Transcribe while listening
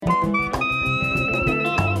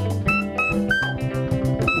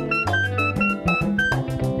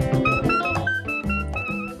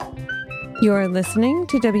You're listening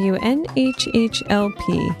to WNHHLP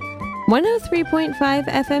 103.5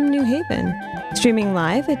 FM New Haven, streaming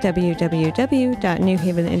live at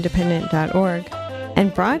www.newhavenindependent.org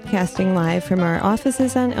and broadcasting live from our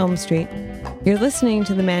offices on Elm Street. You're listening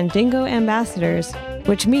to the Mandingo Ambassadors,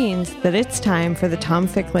 which means that it's time for the Tom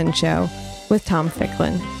Ficklin Show with Tom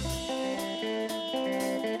Ficklin.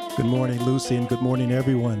 Good morning, Lucy, and good morning,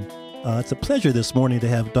 everyone. It's a pleasure this morning to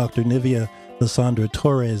have Dr. Nivea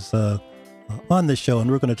Torres on the show,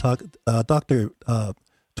 and we're going to talk. Dr.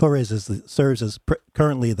 Torres serves as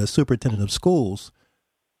currently the superintendent of schools,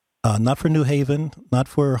 not for New Haven, not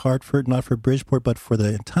for Hartford, not for Bridgeport, but for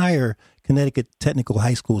the entire Connecticut Technical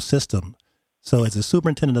High School system. So, as the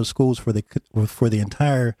superintendent of schools for the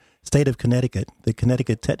entire state of Connecticut, the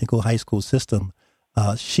Connecticut Technical High School system,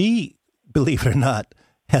 she, believe it or not,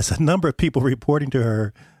 has a number of people reporting to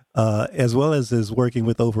her, as well as is working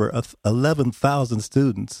with over 11,000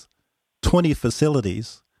 students, 20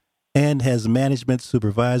 facilities, and has management,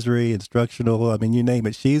 supervisory, instructional. I mean, you name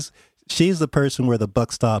it. She's the person where the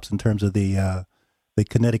buck stops in terms of the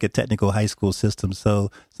Connecticut Technical High School system.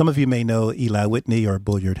 So some of you may know Eli Whitney or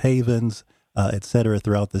Bullard Havens, et cetera,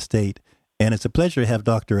 throughout the state. And it's a pleasure to have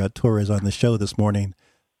Dr. Torres on the show this morning.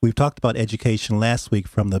 We've talked about education last week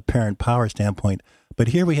from the parent power standpoint, but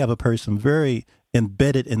here we have a person very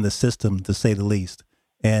embedded in the system, to say the least.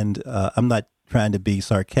 And I'm not trying to be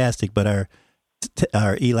sarcastic, but our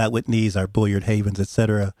Eli Whitneys, our Bullard Havens, et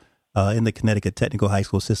cetera, in the Connecticut Technical High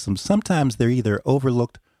School system, sometimes they're either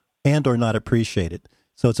overlooked and or not appreciated.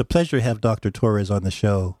 So it's a pleasure to have Dr. Torres on the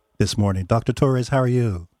show this morning. Dr. Torres, how are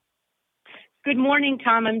you? Good morning,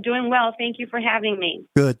 Tom. I'm doing well. Thank you for having me.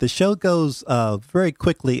 Good. The show goes very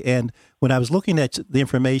quickly, and when I was looking at the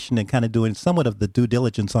information and kind of doing somewhat of the due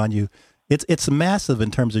diligence on you, it's massive in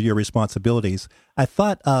terms of your responsibilities. I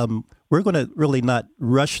thought we're going to really not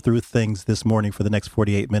rush through things this morning for the next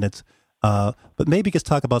 48 minutes, but maybe just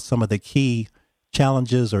talk about some of the key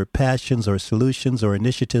challenges or passions or solutions or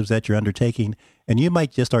initiatives that you're undertaking. And you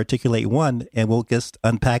might just articulate one, and we'll just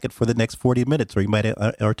unpack it for the next 40 minutes, or you might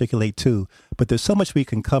articulate two. But there's so much we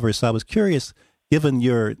can cover. So I was curious, given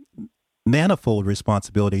your manifold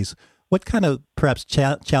responsibilities, what kind of perhaps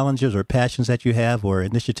challenges or passions that you have or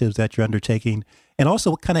initiatives that you're undertaking? And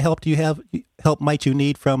also, what kind of help might you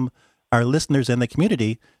need from our listeners and the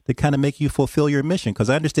community to kind of make you fulfill your mission? Because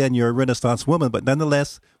I understand you're a Renaissance woman, but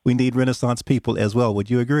nonetheless, we need Renaissance people as well. Would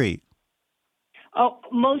you agree? Oh,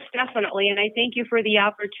 most definitely. And I thank you for the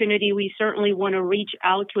opportunity. We certainly want to reach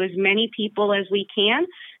out to as many people as we can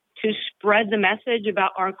to spread the message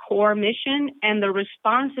about our core mission and the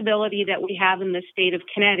responsibility that we have in the state of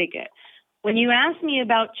Connecticut. When you ask me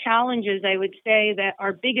about challenges, I would say that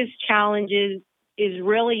our biggest challenge is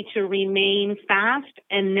really to remain fast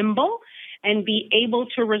and nimble and be able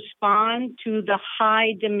to respond to the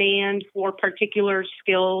high demand for particular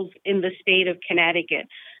skills in the state of Connecticut.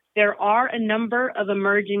 There are a number of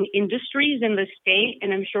emerging industries in the state,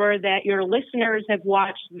 and I'm sure that your listeners have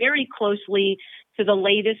watched very closely to the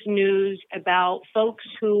latest news about folks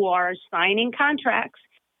who are signing contracts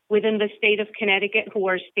within the state of Connecticut who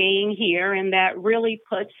are staying here, and that really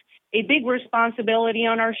puts a big responsibility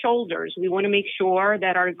on our shoulders. We want to make sure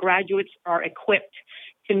that our graduates are equipped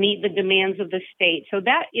to meet the demands of the state. So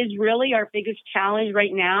that is really our biggest challenge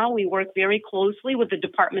right now. We work very closely with the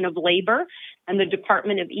Department of Labor and the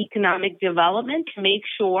Department of Economic Development to make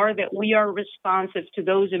sure that we are responsive to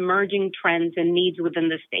those emerging trends and needs within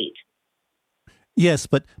the state. Yes,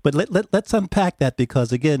 but let's unpack that,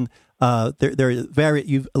 because again, there are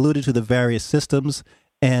you've alluded to the various systems,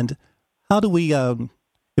 and how do we,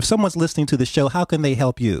 if someone's listening to the show, how can they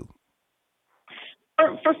help you?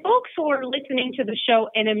 For folks who are listening to the show,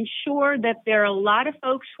 and I'm sure that there are a lot of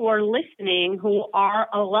folks who are listening who are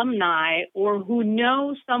alumni or who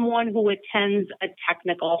know someone who attends a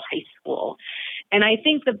technical high school. And I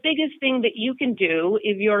think the biggest thing that you can do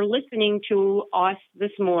if you're listening to us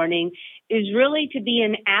this morning is really to be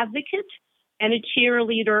an advocate and a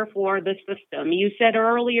cheerleader for the system. You said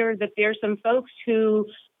earlier that there's some folks who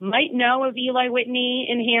might know of Eli Whitney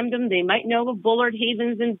in Hamden, they might know of Bullard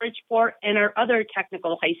Havens in Bridgeport and our other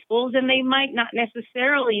technical high schools, and they might not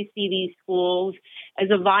necessarily see these schools as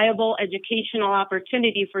a viable educational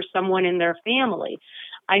opportunity for someone in their family.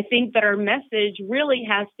 I think that our message really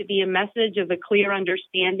has to be a message of a clear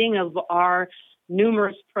understanding of our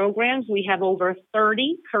numerous programs. We have over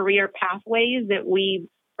 30 career pathways that we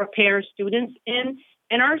prepare students in,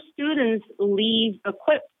 and our students leave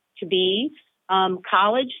equipped to be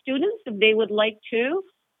college students if they would like to,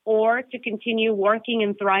 or to continue working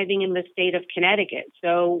and thriving in the state of Connecticut.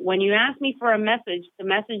 So when you ask me for a message, the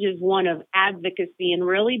message is one of advocacy and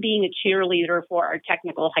really being a cheerleader for our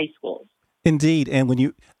technical high schools. Indeed.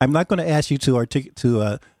 And I'm not going to ask you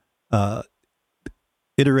to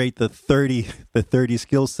iterate the 30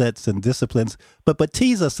 skill sets and disciplines, but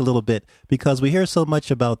tease us a little bit, because we hear so much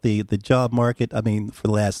about the job market. I mean, for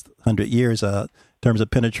the last 100 years, in terms of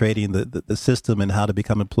penetrating the system and how to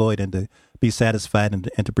become employed and to be satisfied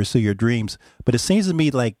and to pursue your dreams. But it seems to me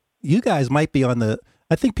like you guys might be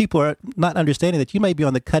I think people are not understanding that you might be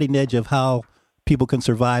on the cutting edge of how people can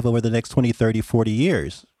survive over the next 20, 30, 40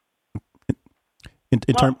 years. And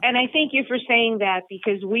I thank you for saying that,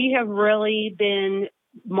 because we have really been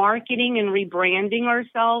marketing and rebranding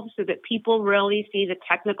ourselves so that people really see the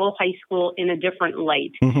technical high school in a different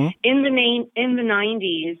light. Mm-hmm. In the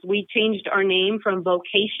 90s, we changed our name from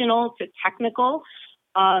vocational to technical.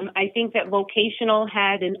 I think that vocational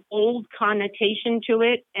had an old connotation to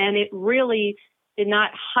it, and it really did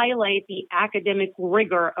not highlight the academic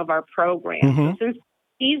rigor of our program. Mm-hmm. So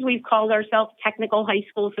since we've called ourselves Technical High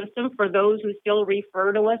School System. For those who still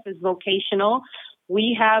refer to us as vocational,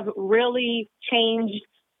 we have really changed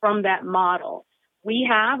from that model. We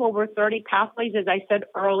have over 30 pathways, as I said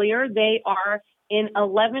earlier. They are in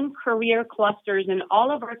 11 career clusters, and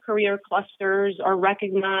all of our career clusters are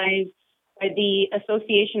recognized by the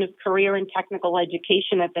Association of Career and Technical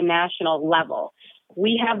Education at the national level.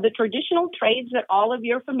 We have the traditional trades that all of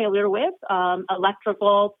you are familiar with,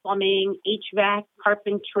 electrical, plumbing, HVAC,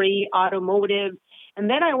 carpentry, automotive. And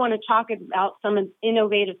then I want to talk about some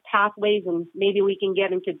innovative pathways, and maybe we can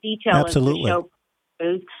get into detail. Absolutely. As the show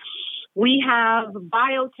goes. We have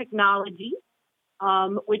biotechnology,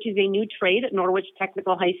 which is a new trade at Norwich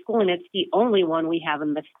Technical High School, and it's the only one we have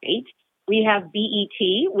in the state. We have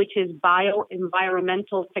BET, which is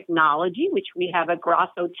Bioenvironmental Technology, which we have at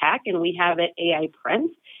Grosso Tech, and we have at AI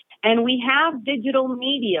Prince. And we have digital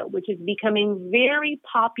media, which is becoming very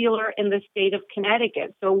popular in the state of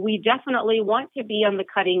Connecticut. So we definitely want to be on the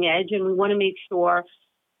cutting edge, and we want to make sure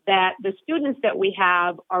that the students that we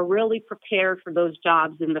have are really prepared for those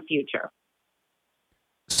jobs in the future.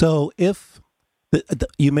 So if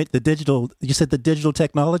you said the digital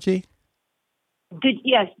technology?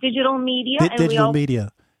 Yes, digital media. Digital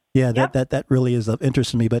media. Yeah, Yep. that really is of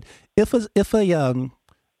interest to me. But if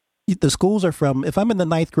the schools are if I'm in the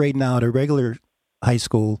 9th grade now at a regular high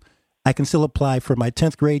school, I can still apply for my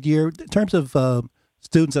 10th grade year. In terms of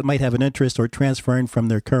students that might have an interest or transferring from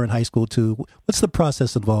their current high school to, what's the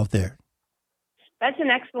process involved there? That's an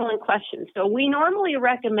excellent question. So we normally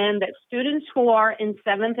recommend that students who are in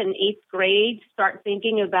 7th and 8th grade start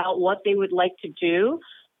thinking about what they would like to do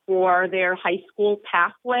for their high school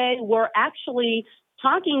pathway. We're actually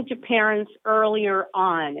talking to parents earlier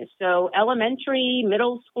on. So elementary,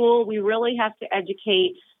 middle school, we really have to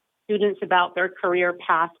educate students about their career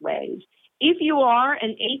pathways. If you are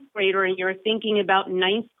an 8th grader and you're thinking about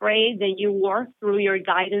 9th grade, then you work through your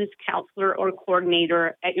guidance counselor or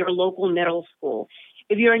coordinator at your local middle school.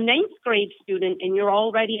 If you're a 9th grade student and you're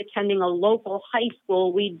already attending a local high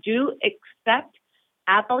school, we do accept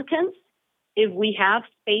applicants if we have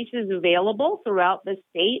spaces available throughout the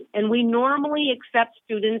state, and we normally accept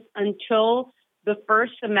students until the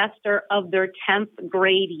first semester of their 10th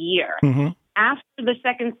grade year. Mm-hmm. After the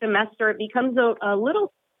second semester, it becomes a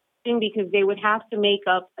little because they would have to make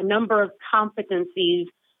up a number of competencies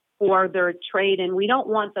for their trade, and we don't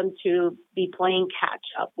want them to be playing catch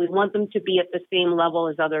up. We want them to be at the same level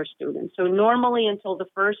as other students. So normally until the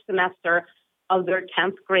first semester of their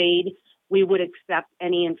 10th grade, we would accept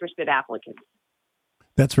any interested applicants.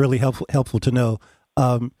 That's really helpful to know.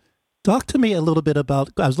 Talk to me a little bit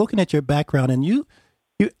about, I was looking at your background, and you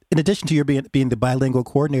in addition to your being the bilingual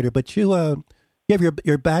coordinator, but you have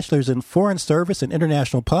your bachelor's in foreign service and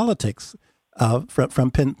international politics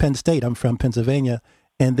from Penn State. I'm from Pennsylvania.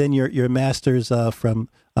 And then your master's from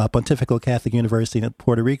Pontifical Catholic University in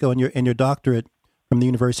Puerto Rico, and your doctorate from the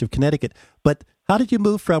University of Connecticut. But how did you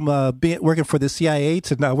move from working for the CIA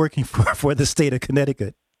to now working for the state of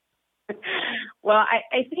Connecticut? Well,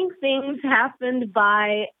 I think things happened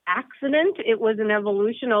by accident. It was an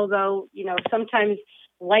evolution, although, sometimes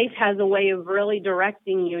life has a way of really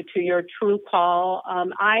directing you to your true call.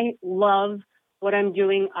 I love what I'm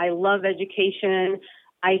doing. I love education.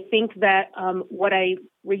 I think that what I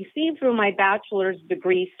received through my bachelor's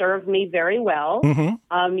degree served me very well.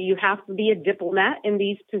 Mm-hmm. You have to be a diplomat in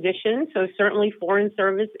these positions. So certainly foreign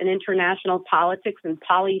service and international politics and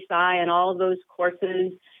poli-sci and all of those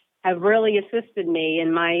courses have really assisted me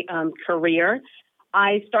in my career.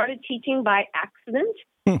 I started teaching by accident.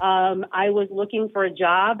 I was looking for a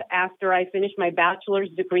job after I finished my bachelor's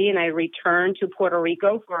degree, and I returned to Puerto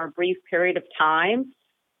Rico for a brief period of time.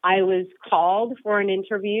 I was called for an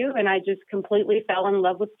interview, and I just completely fell in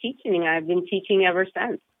love with teaching. I've been teaching ever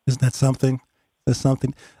since. Isn't that something? That's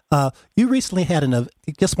something. You recently had I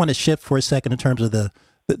just want to shift for a second in terms of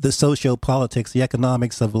the socio-politics, the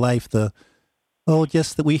economics of life,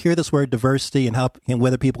 just that we hear this word diversity and how and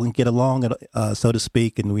whether people can get along, so to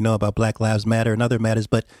speak, and we know about Black Lives Matter and other matters.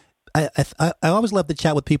 But I always love to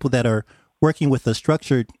chat with people that are working with a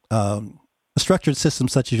structured system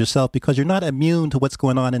such as yourself, because you're not immune to what's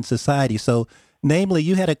going on in society. So, namely,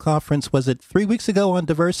 you had a conference, was it 3 weeks ago on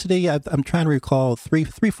diversity? I'm trying to recall,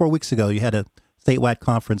 4 weeks ago, you had a statewide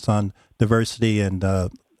conference on diversity, and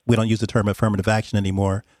we don't use the term affirmative action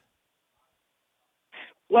anymore.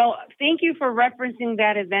 Well, thank you for referencing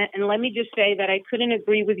that event. And let me just say that I couldn't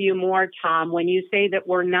agree with you more, Tom, when you say that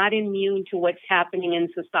we're not immune to what's happening in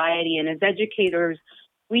society. And as educators,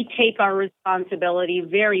 we take our responsibility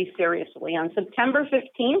very seriously. On September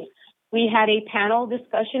 15th, we had a panel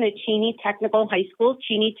discussion at Cheney Technical High School.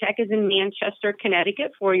 Cheney Tech is in Manchester,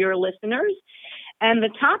 Connecticut, for your listeners. And the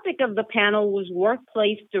topic of the panel was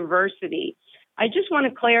workplace diversity. I just want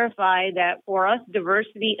to clarify that for us,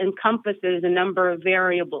 diversity encompasses a number of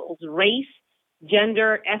variables: race,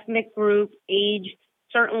 gender, ethnic group, age,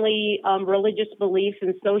 certainly religious beliefs,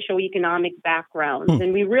 and socioeconomic backgrounds.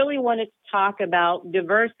 And we really wanted to talk about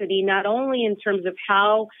diversity, not only in terms of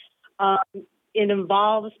how it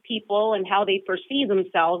involves people and how they perceive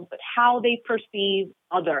themselves, but how they perceive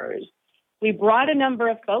others. We brought a number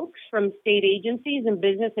of folks from state agencies and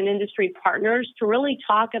business and industry partners to really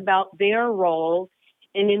talk about their role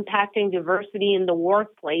in impacting diversity in the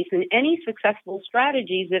workplace and any successful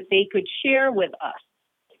strategies that they could share with us.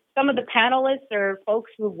 Some of the panelists are folks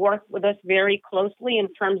who've worked with us very closely in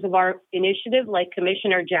terms of our initiative, like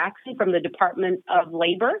Commissioner Jackson from the Department of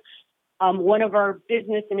Labor. One of our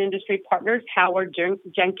business and industry partners, Howard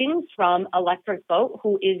Jenkins from Electric Boat,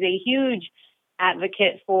 who is a huge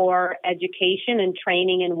advocate for education and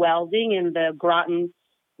training in welding in the Groton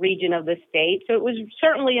region of the state. So it was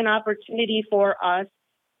certainly an opportunity for us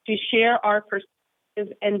to share our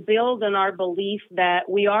perspective and build on our belief that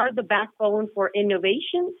we are the backbone for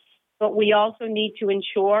innovation, but we also need to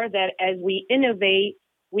ensure that as we innovate,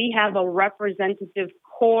 we have a representative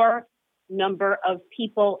core number of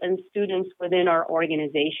people and students within our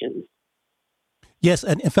organizations. Yes,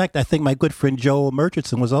 and in fact, I think my good friend Joel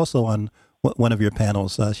Murchison was also on one of your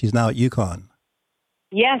panels. She's now at UConn.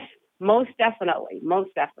 Yes, most definitely, most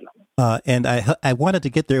definitely. And I wanted to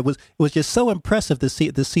get there. It was just so impressive to see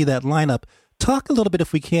that lineup. Talk a little bit,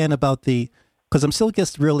 if we can, about because I'm still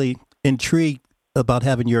just really intrigued about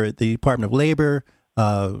having the Department of Labor,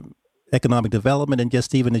 Economic Development, and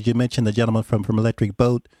just even, as you mentioned, the gentleman from Electric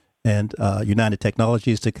Boat and United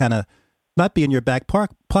Technologies, to kind of not be in your back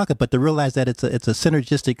pocket, but to realize that it's a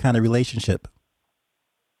synergistic kind of relationship.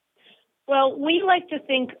 Well, we like to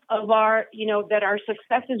think of that our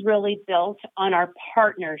success is really built on our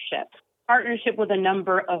partnership with a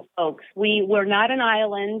number of folks. We're not an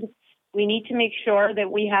island. We need to make sure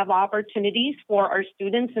that we have opportunities for our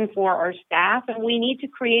students and for our staff, and we need to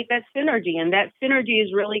create that synergy. And that synergy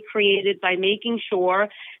is really created by making sure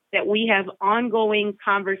that we have ongoing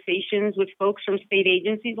conversations with folks from state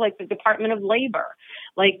agencies like the Department of Labor,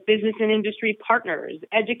 like business and industry partners,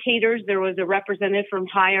 educators. There was a representative from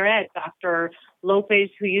higher ed, Dr. Lopez,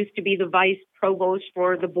 who used to be the vice provost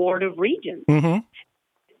for the Board of Regents. Mm-hmm.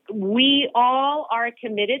 We all are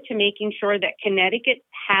committed to making sure that Connecticut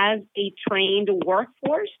has a trained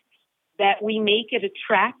workforce, that we make it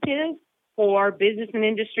attractive for business and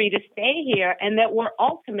industry to stay here, and that we're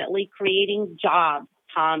ultimately creating jobs,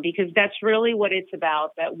 Tom, because that's really what it's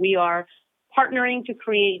about, that we are partnering to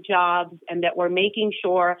create jobs and that we're making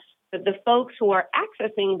sure that the folks who are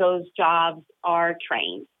accessing those jobs are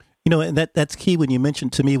trained. And that's key when you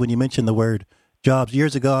mentioned the word jobs.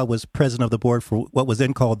 Years ago, I was president of the board for what was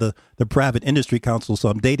then called the Private Industry Council, so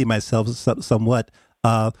I'm dating myself somewhat.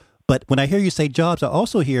 But when I hear you say jobs, I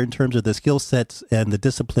also hear in terms of the skill sets and the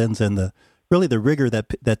disciplines and the rigor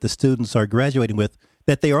that the students are graduating with,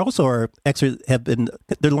 that they also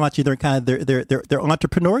they're launching their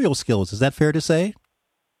entrepreneurial skills. Is that fair to say?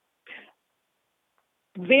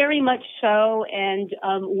 Very much so, and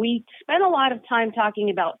we spent a lot of time talking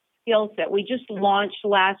about skill set. We just launched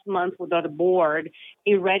last month with our board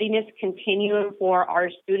a readiness continuum for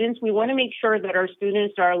our students. We want to make sure that our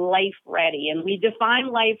students are life ready, and we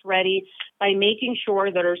define life ready by making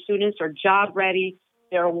sure that our students are job ready,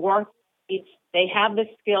 they're work They have the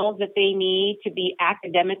skills that they need to be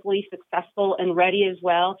academically successful and ready as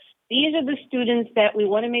well. These are the students that we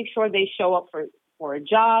want to make sure they show up for a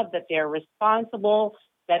job, that they're responsible,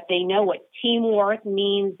 that they know what teamwork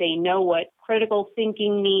means, they know what critical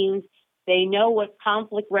thinking means, they know what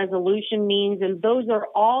conflict resolution means, and those are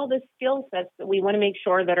all the skill sets that we want to make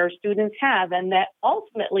sure that our students have, and that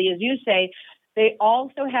ultimately, as you say, they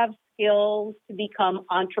also have skills to become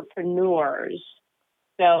entrepreneurs.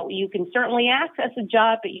 So you can certainly access a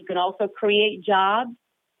job, but you can also create jobs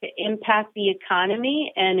to impact the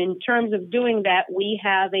economy. And in terms of doing that, we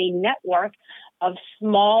have a network of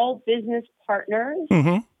small business partners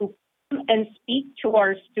who come and speak to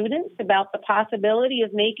our students about the possibility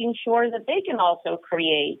of making sure that they can also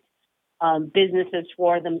create businesses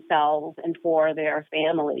for themselves and for their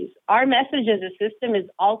families. Our message as a system is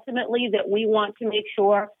ultimately that we want to make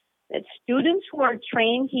sure that students who are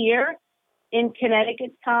trained here in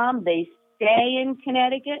Connecticut, Tom, they stay in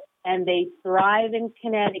Connecticut and they thrive in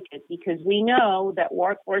Connecticut, because we know that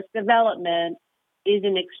workforce development is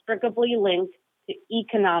inextricably linked to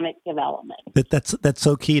economic development. That's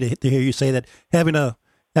so key to hear you say that. Having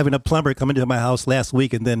a plumber come into my house last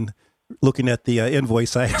week and then looking at the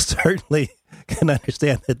invoice, I certainly can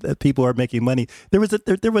understand that people are making money. There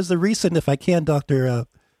was a recent, if I can, Dr.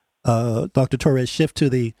 Torres, shift to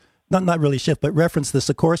the not really shift, but reference the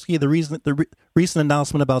Sikorsky. The recent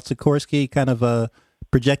announcement about Sikorsky, kind of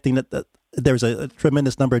projecting that there's a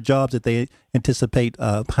tremendous number of jobs that they anticipate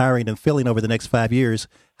hiring and filling over the next 5 years.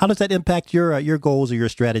 How does that impact your goals or your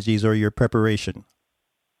strategies or your preparation?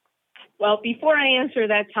 Well, before I answer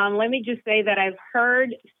that, Tom, let me just say that I've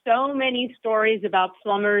heard so many stories about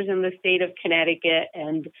plumbers in the state of Connecticut,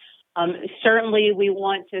 and certainly we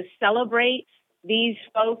want to celebrate these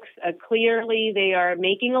folks. Clearly, they are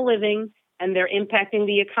making a living and they're impacting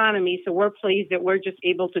the economy, so we're pleased that we're just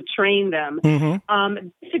able to train them.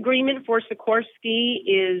 This agreement for Sikorsky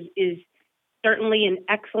is certainly an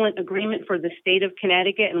excellent agreement for the state of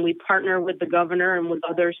Connecticut, and we partner with the governor and with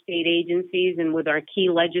other state agencies and with our key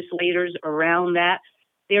legislators around that.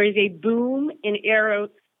 There is a boom in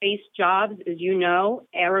aerospace jobs. As you know,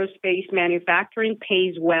 aerospace manufacturing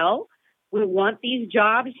pays well. We want these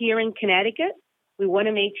jobs here in Connecticut. We want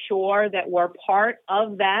to make sure that we're part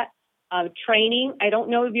of that training. I don't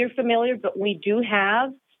know if you're familiar, but we do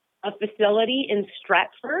have a facility in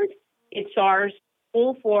Stratford. It's our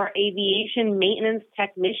school for aviation maintenance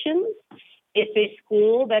technicians. It's a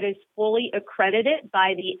school that is fully accredited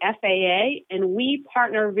by the FAA, and we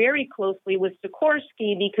partner very closely with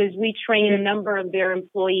Sikorsky because we train a number of their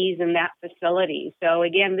employees in that facility. So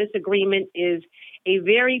again, this agreement is a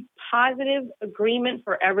very positive agreement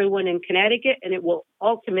for everyone in Connecticut, and it will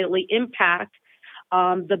ultimately impact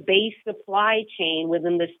the base supply chain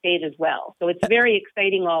within the state as well. So it's very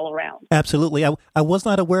exciting all around. Absolutely. I was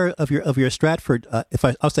not aware of your Stratford,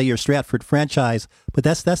 I'll say your Stratford franchise, but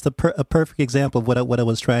that's a perfect example of what I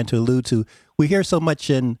was trying to allude to. We hear so much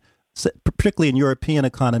particularly in European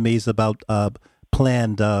economies about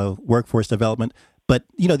planned workforce development, but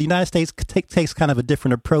the United States takes kind of a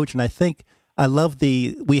different approach, and I think I love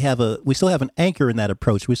we still have an anchor in that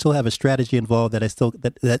approach. We still have a strategy involved that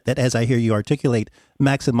that as I hear you articulate,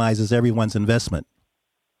 maximizes everyone's investment.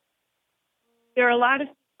 There are a lot of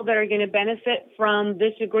people that are going to benefit from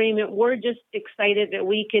this agreement. We're just excited that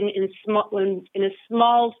we can, in a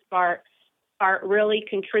small part, really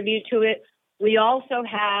contribute to it. We also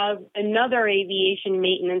have another aviation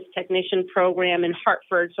maintenance technician program in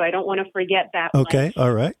Hartford, so I don't want to forget that one. Okay,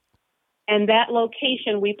 all right. And that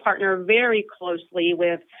location, we partner very closely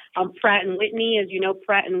with Pratt & Whitney. As you know,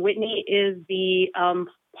 Pratt & Whitney is the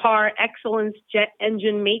par excellence jet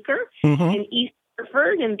engine maker in East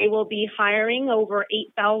Hartford, and they will be hiring over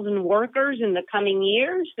 8,000 workers in the coming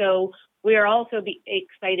years. So we are also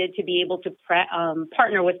excited to be able to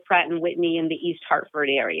partner with Pratt & Whitney in the East Hartford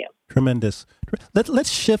area. Tremendous.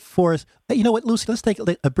 Let's shift for us. You know what, Lucy, let's take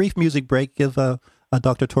a brief music break. Give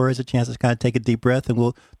Dr. Torres a chance to kind of take a deep breath,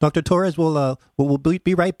 and Dr. Torres will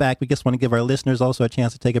be right back. We just want to give our listeners also a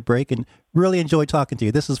chance to take a break and really enjoy talking to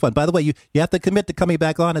you. This is fun. By the way, you have to commit to coming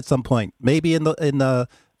back on at some point, maybe in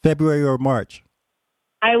February or March.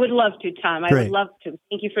 I would love to, Tom. Great. I would love to.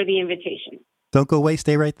 Thank you for the invitation. Don't go away.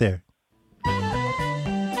 Stay right there.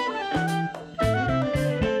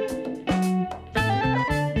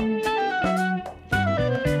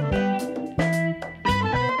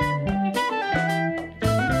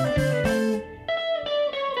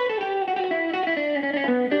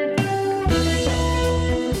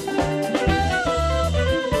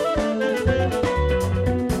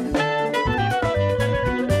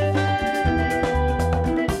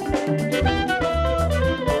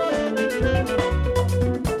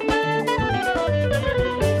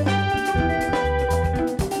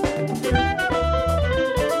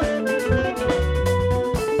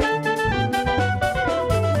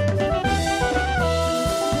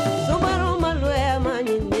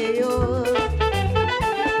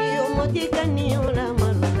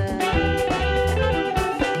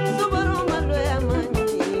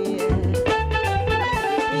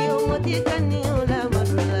 You're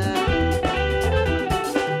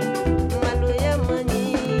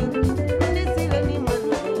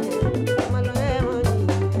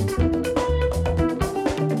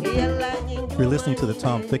listening to the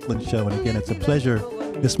Tom Ficklin Show, and again, it's a pleasure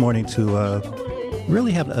this morning to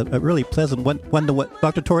really have a really pleasant one to what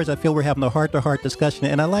Dr. Torres. I feel we're having a heart-to-heart discussion,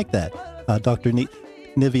 and I like that, Dr.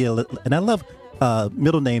 Nivea, and I love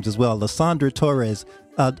middle names as well, Lysandra Torres.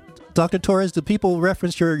 Dr. Torres, do people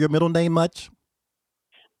reference your middle name much?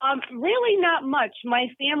 Really not much. My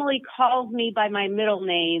family calls me by my middle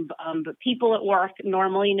name, but people at work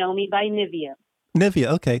normally know me by Nivea. Nivea,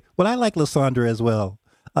 okay. Well, I like Lysandra as well.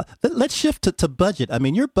 Let's shift to budget. I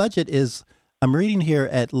mean, your budget is, I'm reading here,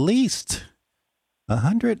 at least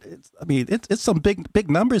 100. I mean, it's some big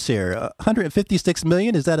numbers here. 156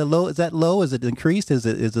 million. Is that low? Is it increased? Is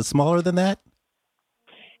it smaller than that?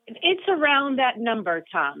 It's around that number,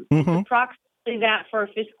 Tom. Mm-hmm. It's approximately that for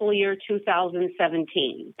fiscal year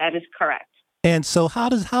 2017. That is correct. And so how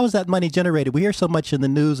is that money generated? We hear so much in the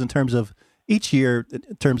news in terms of each year,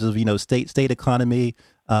 in terms of, state economy.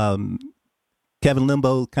 Kevin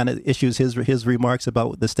Limbo kind of issues his remarks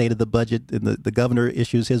about the state of the budget, and the governor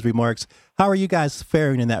issues his remarks. How are you guys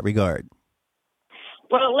faring in that regard?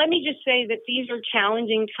 Well, let me just say that these are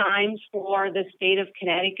challenging times for the state of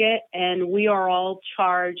Connecticut, and we are all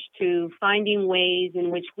charged to finding ways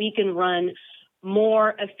in which we can run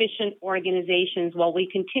more efficient organizations while we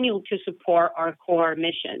continue to support our core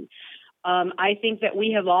mission. I think that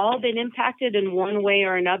we have all been impacted in one way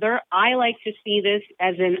or another. I like to see this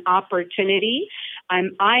as an opportunity.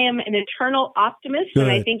 I am an eternal optimist, Good.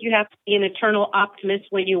 And I think you have to be an eternal optimist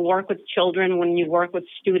when you work with children, when you work with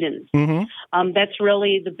students. Mm-hmm. That's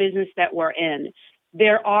really the business that we're in.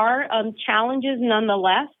 There are challenges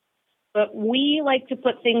nonetheless, but we like to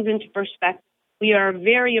put things into perspective. We are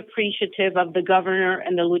very appreciative of the governor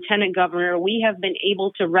and the lieutenant governor. We have been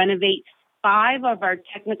able to renovate 5 of our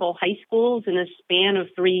technical high schools in a span of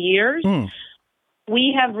 3 years.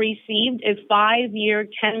 We have received a 5-year,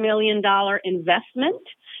 $10 million investment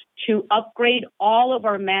to upgrade all of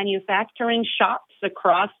our manufacturing shops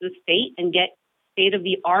across the state and get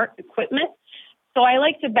state-of-the-art equipment. So I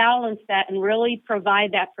like to balance that and really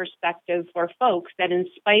provide that perspective for folks that in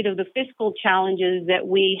spite of the fiscal challenges that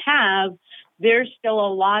we have, there's still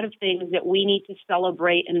a lot of things that we need to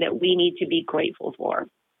celebrate and that we need to be grateful for.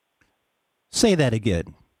 Say that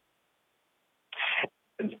again.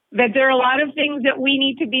 That there are a lot of things that we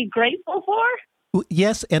need to be grateful for?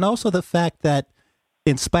 Yes, and also the fact that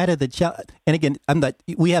in spite of the challenge, and again,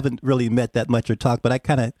 we haven't really met that much or talked, but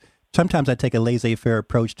sometimes I take a laissez-faire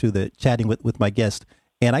approach to the chatting with my guest,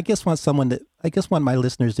 and I just want my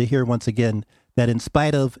listeners to hear once again that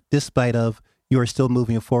despite of, you are still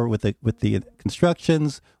moving forward with the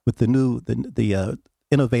constructions, with the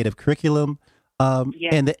innovative curriculum.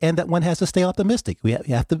 Yes. And that one has to stay optimistic. You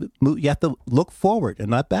have to look forward and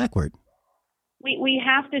not backward. We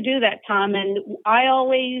have to do that, Tom. And I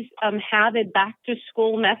always have a back to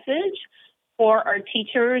school message for our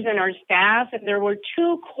teachers and our staff. And there were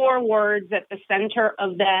 2 core words at the center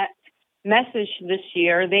of that message this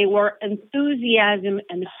year. They were enthusiasm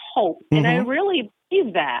and hope. Mm-hmm. And I really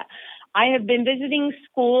believe that. I have been visiting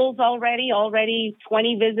schools already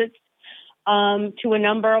 20 visits to a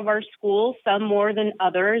number of our schools, some more than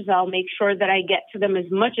others. I'll make sure that I get to them as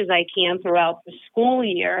much as I can throughout the school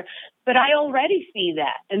year. But I already see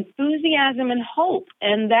that enthusiasm and hope.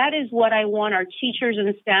 And that is what I want our teachers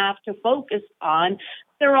and staff to focus on.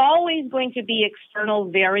 There are always going to be external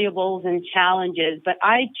variables and challenges, but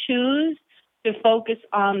I choose to focus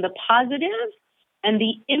on the positives and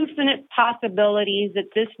the infinite possibilities that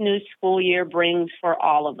this new school year brings for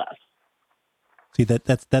all of us. See,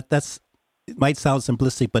 that's it might sound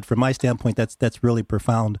simplistic, but from my standpoint, that's really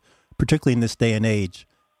profound, particularly in this day and age.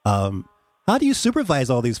 How do you supervise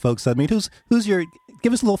all these folks? I mean, who's your?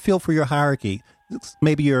 Give us a little feel for your hierarchy.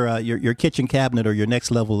 Maybe your kitchen cabinet or your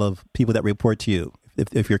next level of people that report to you,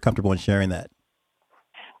 if you're comfortable in sharing that.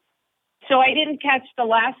 So I didn't catch the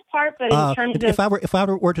last part, but in terms of if I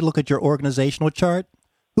were to look at your organizational chart,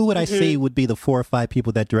 who would I say would be the 4 or 5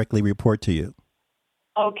 people that directly report to you?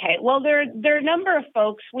 Okay. Well, there are a number of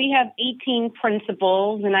folks. We have 18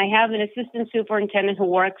 principals, and I have an assistant superintendent who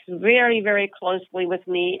works very, very closely with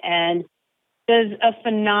me and does a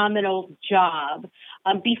phenomenal job.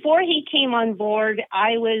 Before he came on board,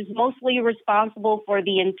 I was mostly responsible for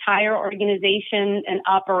the entire organization and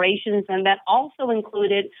operations, and that also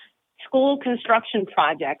included school construction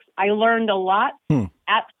projects. I learned a lot.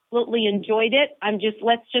 Absolutely enjoyed it.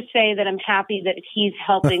 Let's just say that I'm happy that he's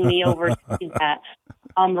helping me oversee that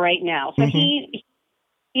right now. So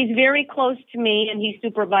He's very close to me, and he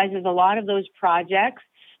supervises a lot of those projects.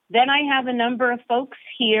 Then I have a number of folks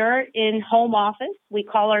here in home office. We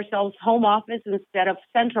call ourselves home office instead of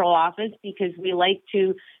central office because we like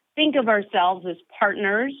to think of ourselves as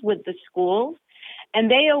partners with the schools.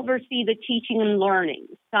 And they oversee the teaching and learning,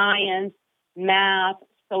 science, math,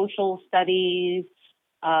 social studies,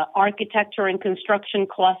 architecture and construction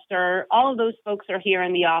cluster. All of those folks are here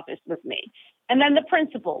in the office with me. And then the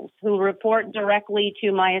principals who report directly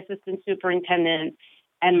to my assistant superintendent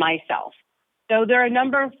and myself. So there are a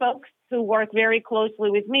number of folks who work very closely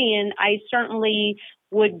with me, and I certainly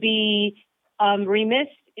would be remiss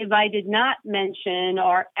if I did not mention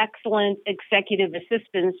our excellent executive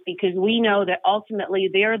assistants, because we know that ultimately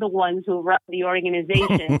they're the ones who run the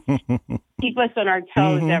organization, keep us on our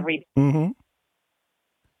toes every day. Mm-hmm.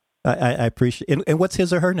 I appreciate it. And what's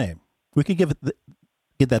his or her name? We could give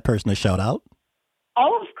that person a shout out.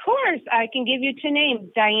 Oh, of course. I can give you two names,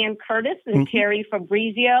 Diane Curtis and Terry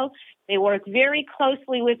Fabrizio. They work very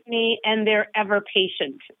closely with me, and they're ever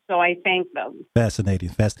patient. So I thank them.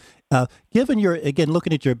 Fascinating. Given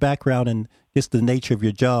looking at your background and just the nature of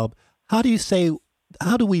your job, how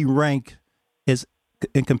do we rank as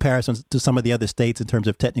in comparison to some of the other states in terms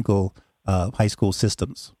of technical high school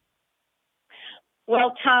systems?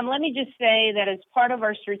 Well, Tom, let me just say that as part of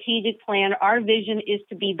our strategic plan, our vision is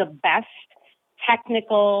to be the best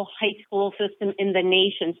technical high school system in the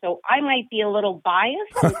nation. So I might be a little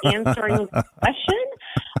biased in answering the question.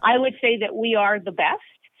 I would say that we are the best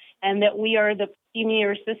and that we are the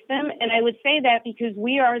premier system. And I would say that because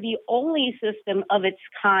we are the only system of its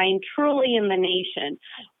kind truly in the nation.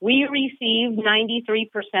 We receive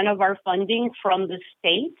 93% of our funding from the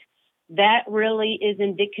state. That really is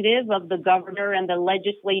indicative of the governor and the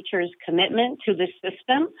legislature's commitment to the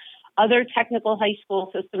system. Other technical high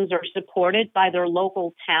school systems are supported by their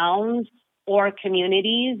local towns or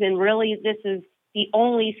communities, and really this is the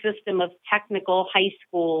only system of technical high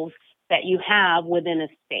schools that you have within a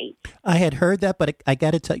state. I had heard that, but I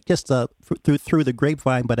got to tell you, just through the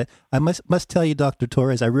grapevine, but I must tell you, Dr.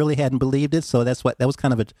 Torres, I really hadn't believed it, so that was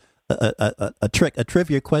kind of a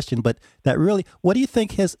trivia question, but that really, what do you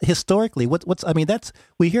think historically,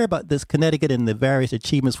 we hear about this Connecticut and the various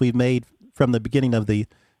achievements we've made from the beginning of the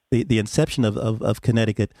inception of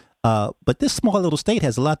Connecticut, but this small little state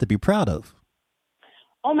has a lot to be proud of.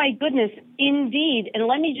 Oh my goodness, indeed. And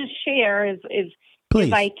let me just share, if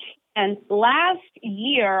I can. Last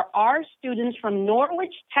year, our students from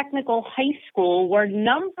Norwich Technical High School were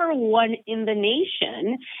number one in the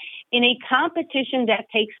nation in a competition that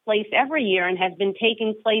takes place every year and has been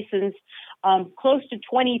taking place since close to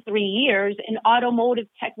 23 years in automotive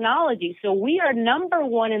technology. So we are number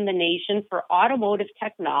one in the nation for automotive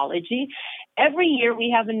technology. Every year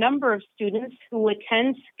we have a number of students who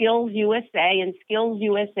attend Skills USA, and Skills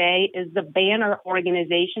USA is the banner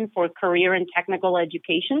organization for career and technical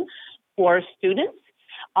education for students.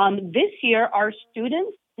 This year, our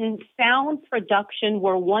students in sound production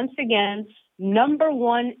were once again number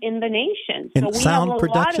one in the nation. So we sound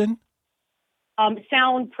production?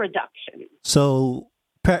 Sound production. So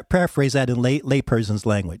paraphrase that in layperson's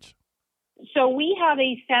language. So we have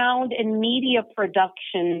a sound and media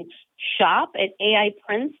production shop at AI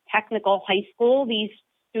Prince Technical High School. These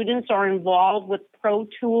students are involved with Pro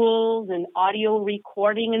Tools and audio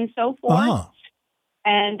recording and so forth.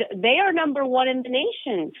 And they are number one in the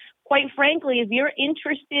nation. Quite frankly, if you're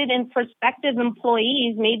interested in prospective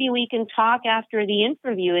employees, maybe we can talk after the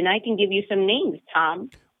interview and I can give you some names, Tom.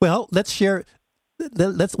 Well, let's share.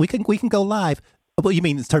 We can go live. Well, you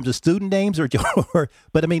mean in terms of student names, or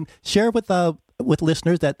but I mean, share with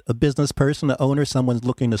listeners that a business person, an owner, someone's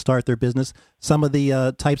looking to start their business, some of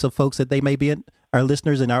the types of folks that they may be our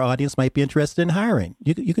listeners and our audience might be interested in hiring.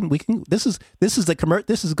 We can. This is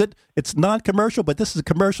good. It's non-commercial, but this is a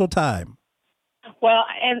commercial time. Well,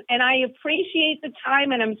 and I appreciate the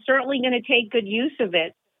time, and I'm certainly going to take good use of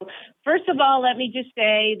it. First of all, let me just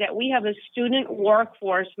say that we have a student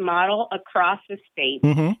workforce model across the state.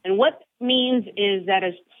 Mm-hmm. And what that means is that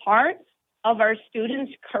as part of our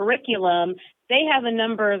students' curriculum, they have a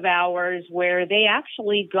number of hours where they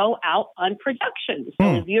actually go out on production.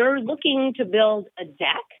 So if you're looking to build a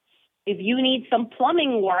deck, if you need some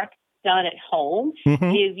plumbing work done at home,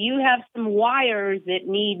 if you have some wires that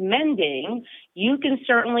need mending, you can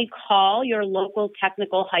certainly call your local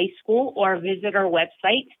technical high school or visit our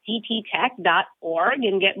website, cttech.org,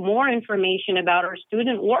 and get more information about our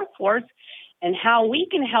student workforce and how we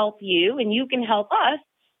can help you and you can help us,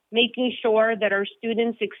 making sure that our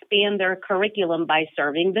students expand their curriculum by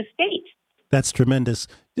serving the state. That's tremendous.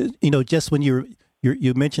 You know, just when you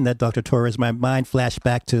mentioned that, Dr. Torres, my mind flashed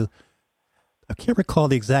back to I can't recall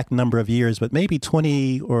the exact number of years, but maybe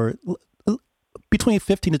 20 or between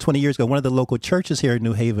 15 to 20 years ago, one of the local churches here in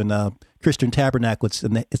New Haven, Christian Tabernacle, it's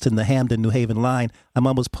in the Hamden, New Haven line. I'm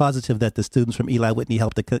almost positive that the students from Eli Whitney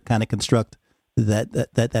helped to kind of construct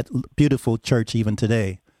that beautiful church even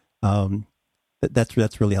today.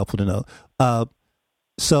 That's really helpful to know.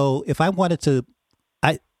 So if I wanted to,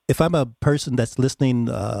 if I'm a person that's listening,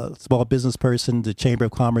 small business person, the Chamber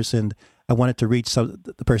of Commerce, and I wanted to reach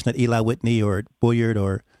the person at Eli Whitney or Bulliard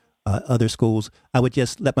or other schools, I would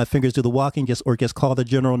just let my fingers do the walking, just call the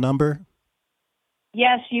general number.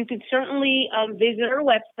 Yes, you could certainly visit our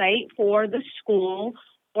website for the school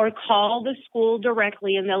or call the school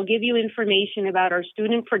directly, and they'll give you information about our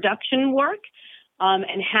student production work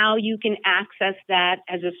and how you can access that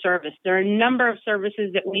as a service. There are a number of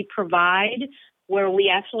services that we provide where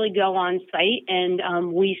we actually go on site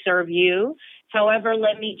and we serve you. However,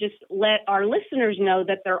 let me just let our listeners know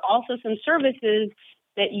that there are also some services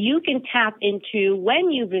that you can tap into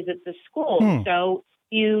when you visit the school. So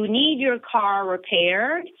you need your car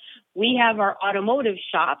repaired. We have our automotive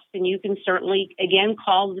shops, and you can certainly, again,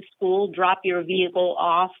 call the school, drop your vehicle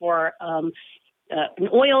off for an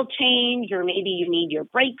oil change, or maybe you need your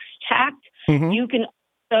brakes checked. Mm-hmm. You can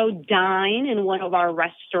also dine in one of our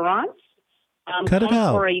restaurants. Cut it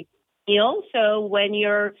out. For a meal. So when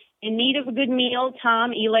you're in need of a good meal,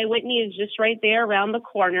 Tom, Eli Whitney is just right there around the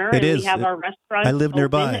corner. It is. We have our restaurant. I live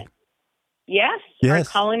nearby. Yes. Our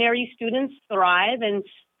culinary students thrive, and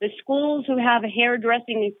the schools who have a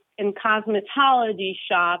hairdressing and cosmetology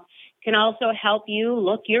shop can also help you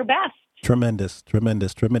look your best. Tremendous.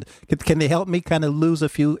 Can they help me kind of lose a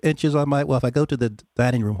few inches on my, if I go to the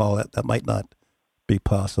dining room hall, that might not be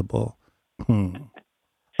possible.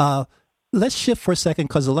 Let's shift for a second,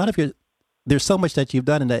 because there's so much that you've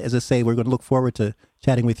done, and as I say, we're going to look forward to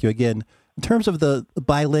chatting with you again. In terms of the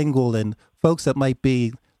bilingual and folks that might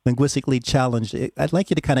be linguistically challenged, I'd like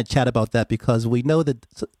you to kind of chat about that, because we know that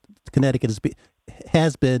Connecticut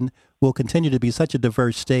has been, will continue to be such a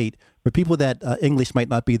diverse state for people that English might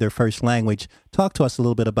not be their first language. Talk to us a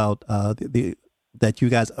little bit about that you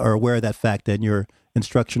guys are aware of that fact and your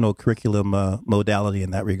instructional curriculum modality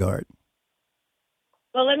in that regard.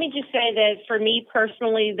 Well, let me just say that for me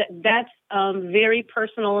personally, that's very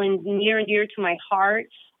personal and near and dear to my heart.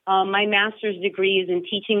 My master's degree is in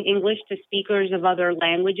teaching English to speakers of other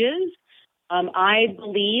languages. I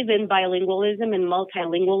believe in bilingualism and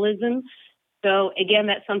multilingualism. So again,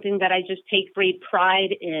 that's something that I just take great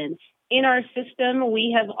pride in. In our system,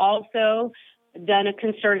 we have also done a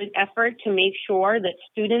concerted effort to make sure that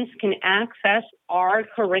students can access our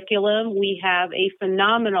curriculum. We have a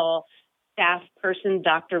phenomenal staff person,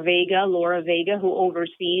 Dr. Laura Vega, who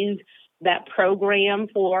oversees that program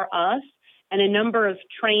for us, and a number of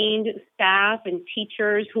trained staff and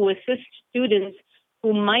teachers who assist students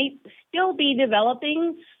who might still be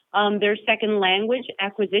developing their second language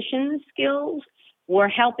acquisition skills. We're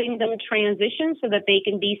helping them transition so that they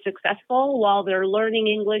can be successful while they're learning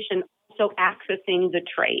English and also accessing the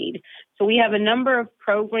trade. So we have a number of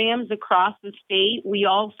programs across the state. We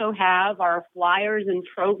also have our flyers and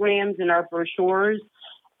programs and our brochures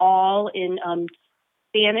all in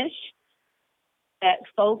Spanish that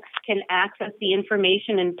folks can access the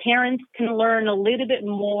information, and parents can learn a little bit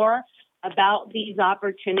more about these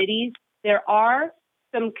opportunities. There are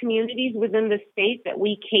some communities within the state that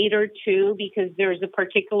we cater to because there's a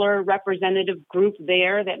particular representative group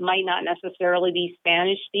there that might not necessarily be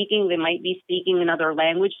Spanish speaking. They might be speaking another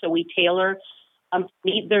language. So we tailor,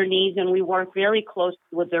 meet their needs, and we work very closely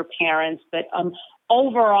with their parents. But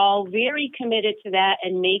overall, very committed to that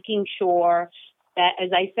and making sure that, as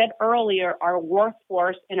I said earlier, our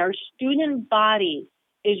workforce and our student body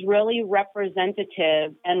is really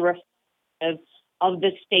representative and reflective of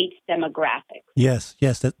the state's demographics. Yes,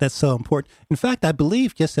 that's so important. In fact, I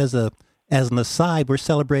believe, just as an aside, we're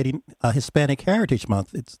celebrating Hispanic Heritage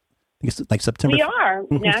Month. It's like September. We are.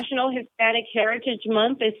 National Hispanic Heritage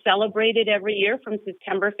Month is celebrated every year from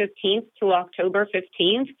September 15th to October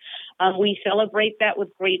 15th. We celebrate that with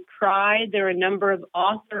great pride. There are a number of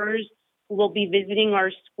authors who will be visiting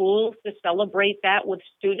our schools to celebrate that with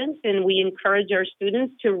students, and we encourage our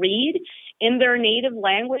students to read in their native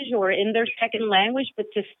language or in their second language, but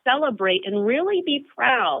to celebrate and really be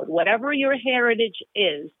proud, whatever your heritage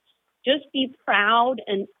is. Just be proud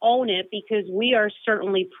and own it, because we are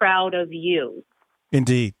certainly proud of you.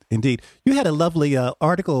 Indeed. You had a lovely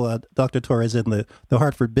article, Dr. Torres, in the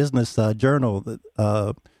Hartford Business Journal.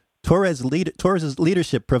 Torres's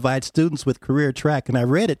leadership provides students with career track, and I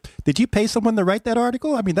read it. Did you pay someone to write that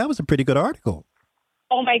article? I mean, that was a pretty good article.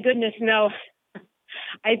 Oh, my goodness, no.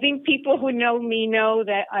 I think people who know me know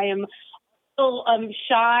that I am little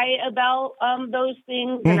shy about those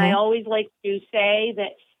things, and I always like to say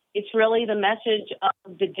that it's really the message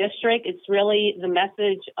of the district. It's really the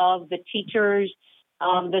message of the teachers,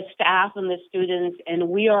 the staff, and the students, and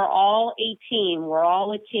we are all a team. We're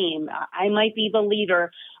all a team. I might be the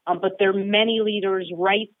leader, but there are many leaders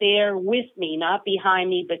right there with me, not behind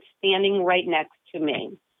me, but standing right next to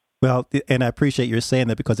me. Well, and I appreciate your saying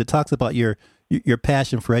that, because it talks about your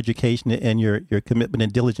passion for education and your commitment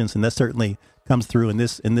and diligence, and that certainly comes through in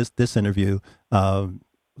this interview.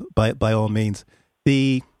 By all means,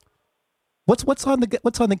 what's on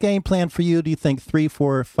the game plan for you? Do you think 3,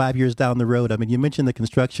 4, 5 years down the road? I mean, you mentioned the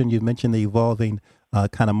construction, you mentioned the evolving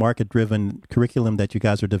kind of market driven curriculum that you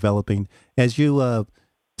guys are developing. As you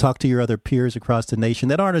talk to your other peers across the nation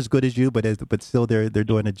that aren't as good as you, but still they're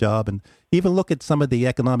doing a job, and even look at some of the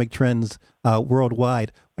economic trends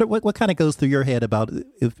worldwide. What kind of goes through your head about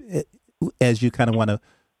as you kind of want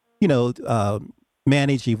to,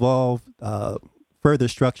 manage, evolve, further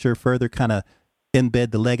structure, further kind of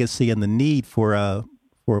embed the legacy and the need for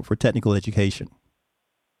technical education?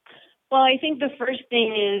 Well, I think the first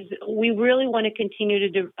thing is we really want to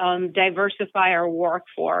continue to diversify our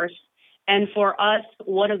workforce. And for us,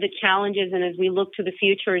 one of the challenges, and as we look to the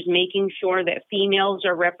future, is making sure that females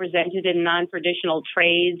are represented in non-traditional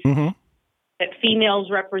trades, that females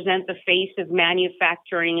represent the face of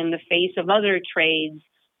manufacturing and the face of other trades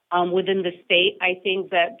within the state. I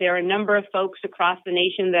think that there are a number of folks across the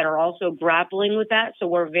nation that are also grappling with that. So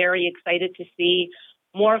we're very excited to see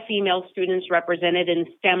more female students represented in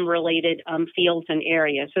STEM-related fields and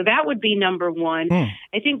areas. So that would be number one.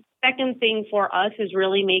 I think the second thing for us is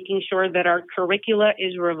really making sure that our curricula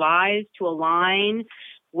is revised to align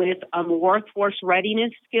with workforce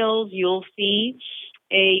readiness skills. You'll see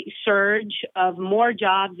a surge of more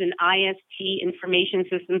jobs in IST, information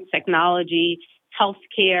systems technology,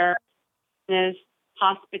 healthcare, business,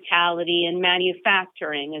 hospitality, and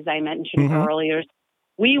manufacturing, as I mentioned earlier.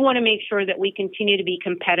 We want to make sure that we continue to be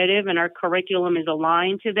competitive and our curriculum is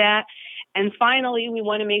aligned to that. And finally, we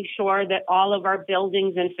want to make sure that all of our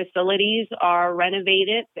buildings and facilities are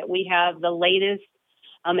renovated, that we have the latest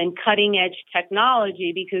and cutting edge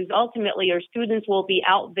technology, because ultimately our students will be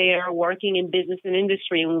out there working in business and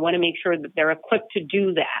industry, and we want to make sure that they're equipped to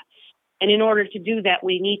do that. And in order to do that,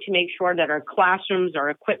 we need to make sure that our classrooms,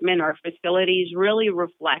 our equipment, our facilities really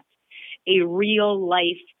reflect a real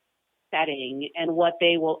life setting and what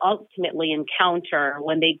they will ultimately encounter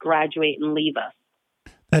when they graduate and leave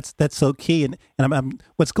us. That's so key. And I'm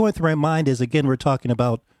what's going through my mind is, again, we're talking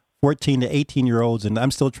about 14 to 18-year-olds, and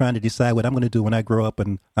I'm still trying to decide what I'm going to do when I grow up,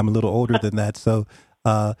 and I'm a little older than that. So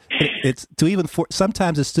it's to even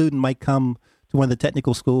sometimes a student might come to one of the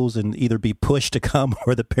technical schools and either be pushed to come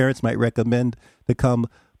or the parents might recommend to come.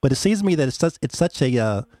 But it seems to me that it's such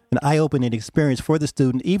an eye-opening experience for the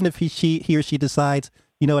student, even if he or she decides,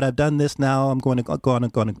 you know what, I've done this now, I'm going to go on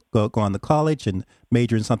to college and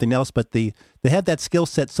major in something else. But to have that skill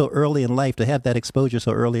set so early in life, to have that exposure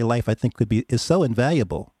so early in life, I think is so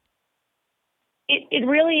invaluable. It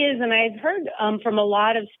really is, and I've heard from a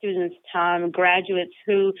lot of students, Tom, graduates,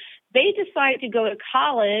 who they decide to go to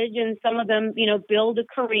college, and some of them, build a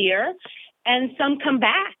career, and some come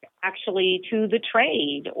back actually to the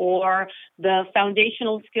trade, or the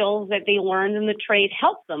foundational skills that they learned in the trade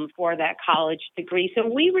help them for that college degree. So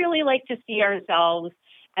we really like to see ourselves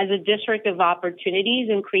as a district of opportunities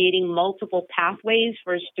and creating multiple pathways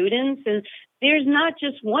for students. And there's not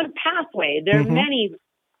just one pathway. There are many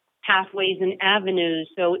pathways and avenues.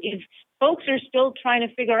 So if folks are still trying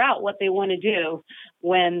to figure out what they want to do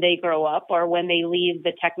when they grow up or when they leave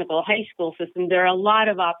the technical high school system, there are a lot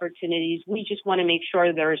of opportunities. We just want to make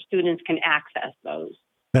sure that our students can access those.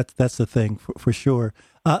 That's the thing for sure.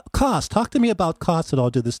 Cost. Talk to me about cost at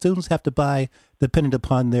all. Do the students have to buy, dependent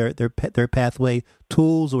upon their pathway,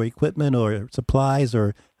 tools or equipment or supplies,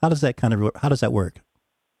 or how does that work?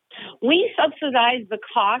 We subsidize the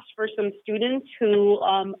cost for some students who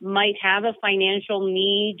might have a financial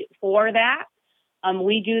need for that.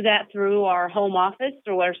 We do that through our home office,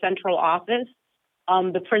 through our central office.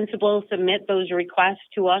 The principals submit those requests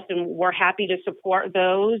to us, and we're happy to support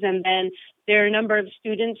those. And then there are a number of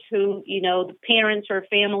students who, the parents or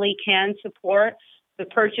family can support the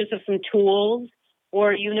purchase of some tools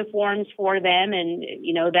or uniforms for them, and,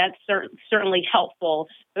 that's certainly helpful.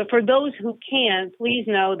 But for those who can't, please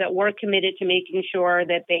know that we're committed to making sure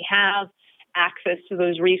that they have access to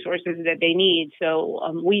those resources that they need.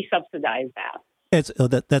 So we subsidize that.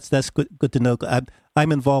 That's good to know.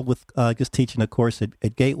 I'm involved with just teaching a course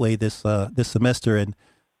at Gateway this semester, and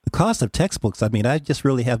the cost of textbooks. I mean, I just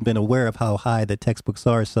really haven't been aware of how high the textbooks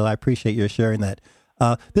are. So I appreciate your sharing that.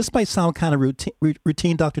 This might sound kind of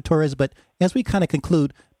routine, Dr. Torres, but as we kind of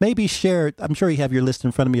conclude, maybe share, I'm sure you have your list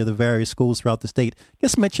in front of me of the various schools throughout the state.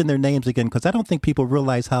 Just mention their names again, because I don't think people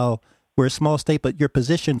realize how we're a small state, but your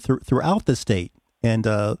position throughout the state. And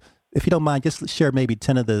if you don't mind, just share maybe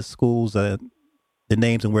 10 of the schools, the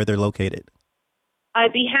names and where they're located.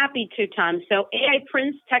 I'd be happy to, Tom. So AI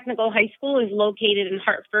Prince Technical High School is located in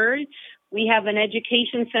Hartford. We have an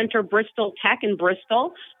education center, Bristol Tech in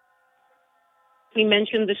Bristol. We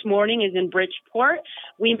mentioned this morning is in Bridgeport.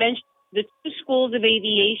 We mentioned the 2 schools of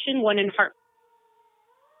aviation, one in Hartford.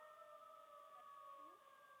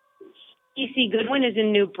 E.C. Goodwin is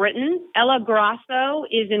in New Britain. Ella Grosso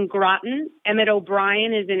is in Groton. Emmett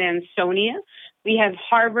O'Brien is in Ansonia. We have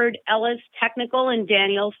Harvard Ellis Technical in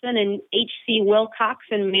Danielson and H.C. Wilcox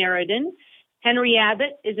in Meriden. Henry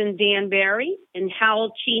Abbott is in Danbury, and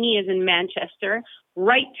Howell Cheney is in Manchester.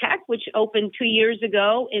 Wright Tech, which opened 2 years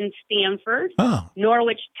ago in Stamford. Oh.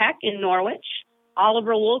 Norwich Tech in Norwich.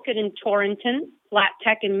 Oliver Wolcott in Torrington. Flat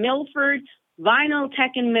Tech in Milford. Vinyl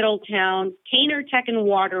Tech in Middletown. Kaner Tech in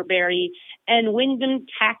Waterbury. And Wyndham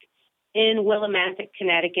Tech in Willimantic,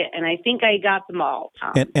 Connecticut. And I think I got them all,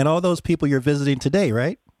 Tom. And all those people you're visiting today,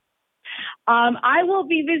 right? I will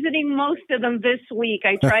be visiting most of them this week.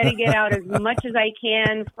 I try to get out as much as I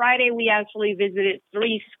can. Friday, we actually visited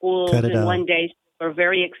 3 schools in one day. So we're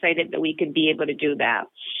very excited that we could be able to do that.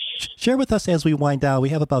 Share with us as we wind down. We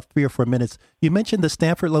have about 3 or 4 minutes. You mentioned the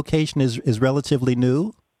Stanford location is relatively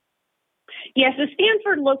new. Yes, the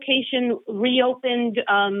Stanford location reopened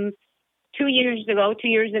 2 years ago, 2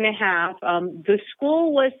 years and a half. The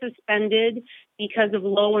school was suspended because of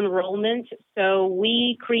low enrollment. So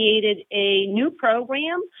we created a new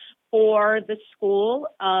program for the school.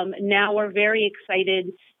 Now we're very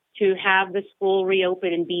excited to have the school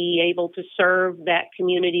reopen and be able to serve that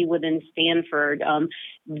community within Stanford.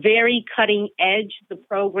 Very cutting edge. The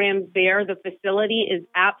programs there, the facility is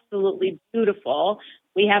absolutely beautiful.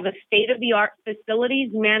 We have a state-of-the-art facilities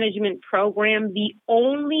management program, the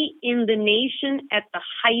only in the nation at the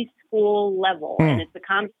high school level. And it's a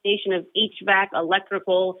combination of HVAC,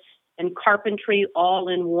 electrical, and carpentry all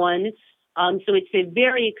in one. So it's a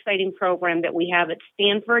very exciting program that we have at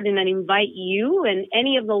Stanford, and I invite you and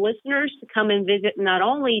any of the listeners to come and visit not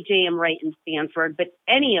only J.M. Wright and Stanford, but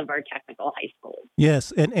any of our technical high schools.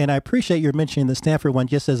 Yes, and I appreciate your mentioning the Stanford one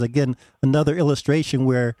just as, again, another illustration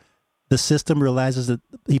where the system realizes that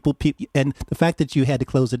people, and the fact that you had to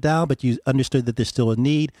close it down, but you understood that there's still a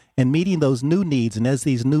need, and meeting those new needs. And as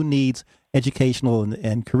these new needs, educational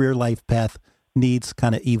and career life path needs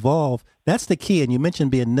kind of evolve, that's the key. And you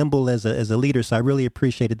mentioned being nimble as a leader, so I really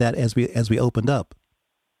appreciated that as we opened up.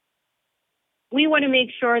 We want to make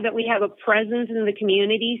sure that we have a presence in the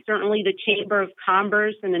community. Certainly the Chamber of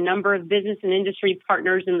Commerce and a number of business and industry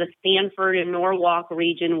partners in the Stanford and Norwalk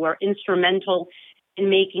region were instrumental in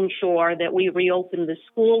making sure that we reopen the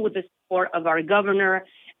school with the support of our governor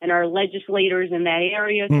and our legislators in that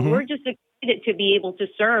area. So we're just excited to be able to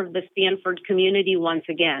serve the Stanford community once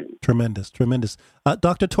again. Tremendous.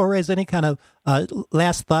 Dr. Torres, any kind of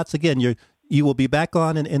last thoughts? Again, you will be back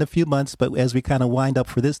on in a few months, but as we kind of wind up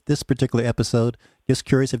for this particular episode, just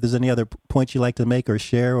curious if there's any other points you'd like to make or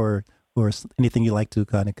share or anything you'd like to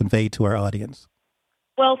kind of convey to our audience.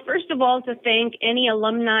 Well, first of all, to thank any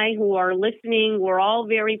alumni who are listening. We're all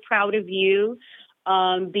very proud of you,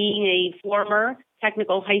 being a former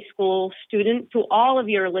technical high school student. To all of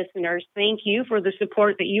your listeners, thank you for the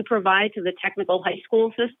support that you provide to the technical high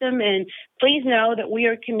school system. And please know that we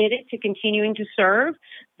are committed to continuing to serve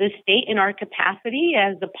the state in our capacity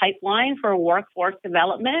as the pipeline for workforce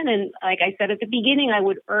development. And like I said at the beginning, I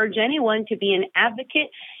would urge anyone to be an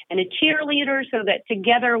advocate and a cheerleader so that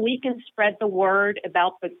together we can spread the word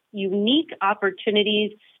about the unique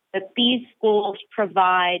opportunities that these schools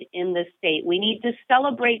provide in the state. We need to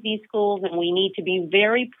celebrate these schools, and we need to be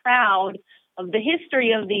very proud of the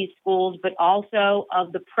history of these schools, but also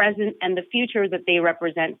of the present and the future that they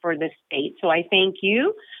represent for the state. So I thank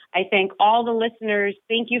you. I thank all the listeners.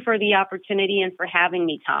 Thank you for the opportunity and for having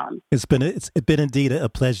me, Tom. It's been indeed a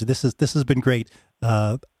pleasure. This has been great.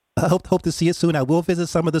 I hope to see you soon. I will visit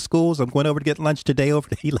some of the schools. I'm going over to get lunch today over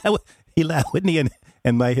to Eli Whitney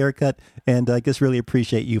and my haircut. And I just really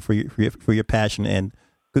appreciate you for your passion, and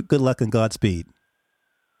good luck and Godspeed.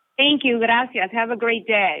 Thank you. Gracias. Have a great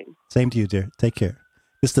day. Same to you, dear. Take care.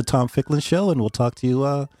 This is the Tom Ficklin Show, and we'll talk to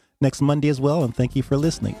you next Monday as well. And thank you for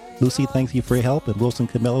listening. Lucy, thank you for your help. And Wilson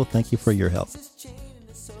Camillo, thank you for your help.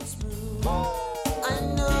 I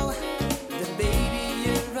know that, baby,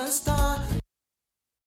 you're a star.